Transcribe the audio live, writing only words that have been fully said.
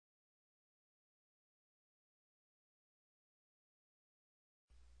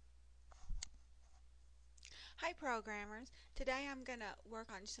Hi programmers, today I'm going to work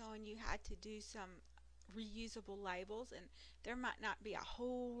on showing you how to do some reusable labels, and there might not be a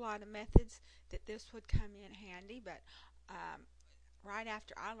whole lot of methods that this would come in handy, but right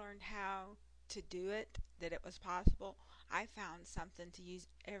after I learned how to do it, that it was possible, I found something to use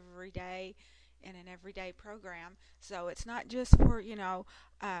every day in an everyday program. So it's not just for,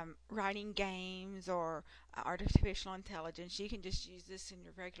 writing games or artificial intelligence. You can just use this in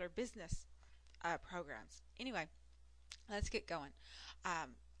your regular business programs. Anyway, let's get going.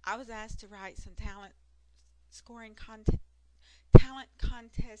 I was asked to write some scoring content talent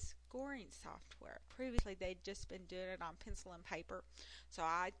contest scoring software. Previously, they'd just been doing it on pencil and paper, so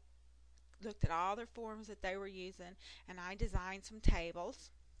I looked at all their forms that they were using, and I designed some tables,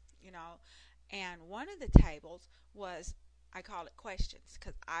 you know. And one of the tables was, I called it questions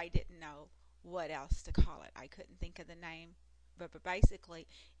because I didn't know what else to call it. I couldn't think of the name, but basically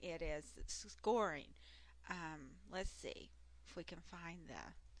it is scoring. Let's see if we can find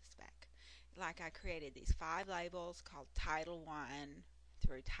the spec. Like, I created these 5 labels called Title 1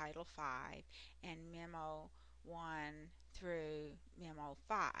 through Title 5 and Memo 1 through Memo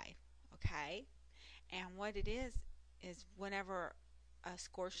 5. Okay? And what it is whenever a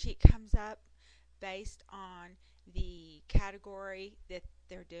score sheet comes up based on the category that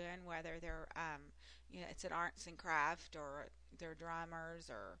they're doing, whether they're it's an arts and craft, or they're drummers,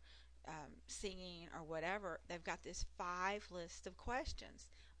 or singing, or whatever, they've got this 5 list of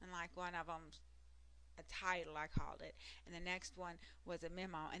questions. And like, one of them's a title, I called it, and the next one was a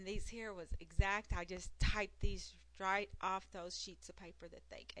memo. And these here was exact. I just typed these right off those sheets of paper that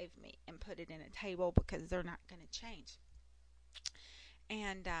they gave me and put it in a table because they're not going to change.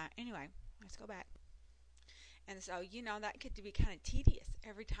 And anyway, let's go back. And so, that could be kind of tedious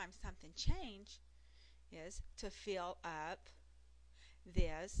every time something changes, is to fill up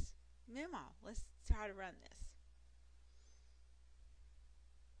this memo. Let's try to run this.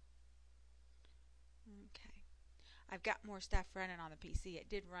 Okay. I've got more stuff running on the PC. It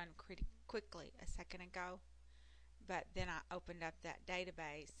did run pretty quickly a second ago, but then I opened up that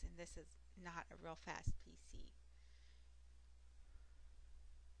database, and this is not a real fast PC.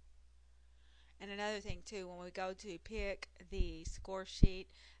 And another thing too, when we go to pick the score sheet,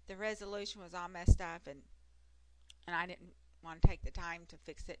 the resolution was all messed up, and I didn't want to take the time to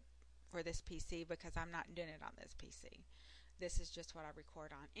fix it for this PC because I'm not doing it on this PC. This is just what I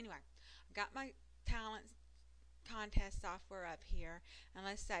record on. Anyway, I got my talent contest software up here, and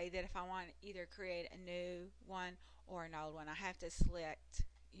let's say that if I want to either create a new one or an old one, I have to select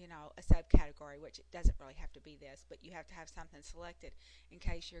a subcategory, which it doesn't really have to be this, but you have to have something selected in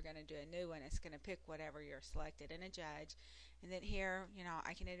case you're going to do a new one. It's going to pick whatever you're selected in a judge. And then here,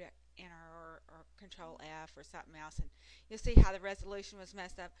 I can enter or control F or something else, and you'll see how the resolution was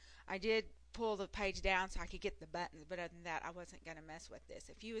messed up. I did pull the page down so I could get the buttons, but other than that, I wasn't going to mess with this.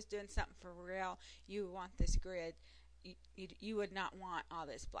 If you was doing something for real, you would want this grid. You would not want all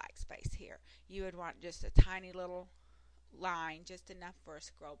this black space here. You would want just a tiny little line, just enough for a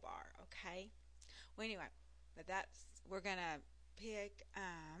scroll bar. Okay. Well, anyway, but we're gonna pick.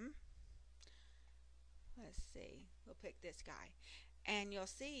 Let's see. We'll pick this guy, and you'll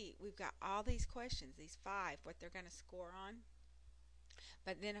see we've got all these questions, these 5, what they're gonna score on.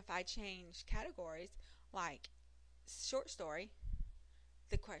 But then if I change categories, like short story,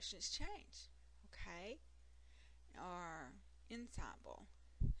 the questions change. Okay. Or ensemble,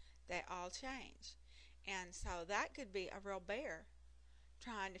 they all change. And so that could be a real bear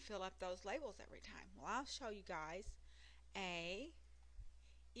trying to fill up those labels every time. Well, I'll show you guys a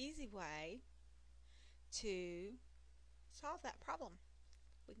easy way to solve that problem.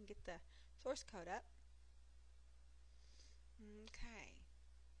 We can get the source code up. Okay.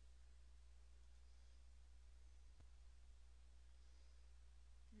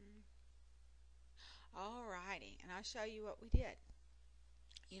 Alrighty, and I'll show you what we did.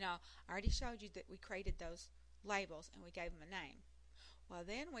 I already showed you that we created those labels and we gave them a name. Well,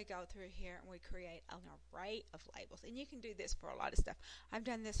 then we go through here and we create an array of labels. And you can do this for a lot of stuff. I've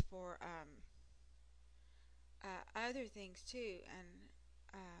done this for other things too.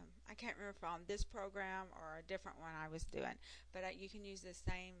 And I can't remember if on this program or a different one I was doing. But you can use the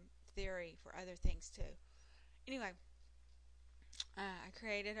same theory for other things too. Anyway, I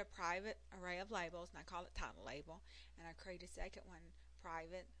created a private array of labels, and I call it title label. And I created a second one,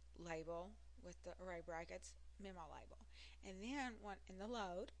 private label with the array brackets, memo label. And then in the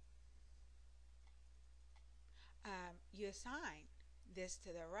load, you assign this to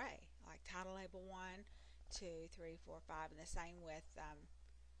the array, like title label 1, 2, 3, 4, 5, and the same with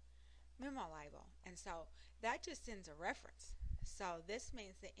memo label. And so that just sends a reference. So this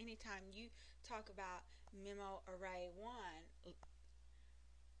means that anytime you talk about memo array 1,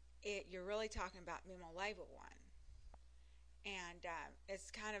 you're really talking about memo label 1. And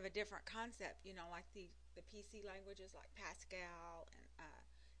it's kind of a different concept, like the PC languages like Pascal and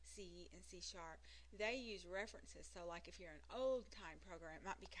C and C Sharp. They use references. So like if you're an old time programmer, it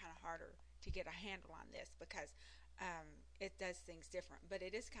might be kind of harder to get a handle on this because it does things different. But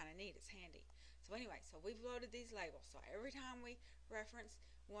it is kind of neat. It's handy. So anyway, so we've loaded these labels. So every time we reference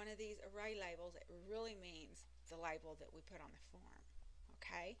one of these array labels, it really means the label that we put on the form.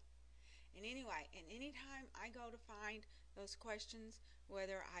 Okay? And anyway, and anytime I go to find those questions,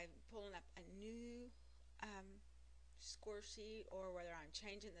 whether I'm pulling up a new score sheet or whether I'm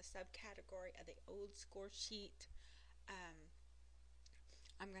changing the subcategory of the old score sheet,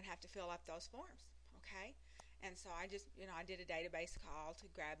 I'm going to have to fill up those forms, okay? And so I just, I did a database call to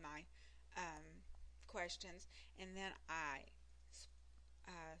grab my questions, and then I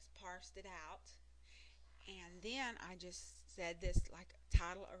parsed it out, and then I just said this like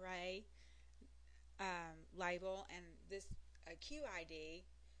title array label, and this QID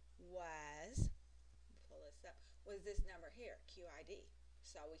was, pull this up, was this number here, QID.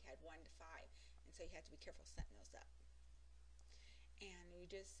 So we had 1 to 5, and so you have to be careful setting those up. And we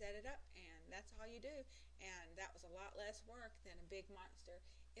just set it up, and that's all you do. And that was a lot less work than a big monster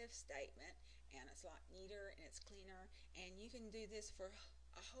if statement, and it's a lot neater and it's cleaner, and you can do this for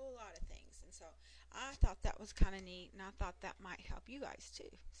a whole lot of things. And so I thought that was kind of neat, and I thought that might help you guys too.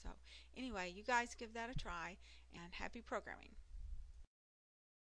 So anyway, you guys give that a try, and happy programming.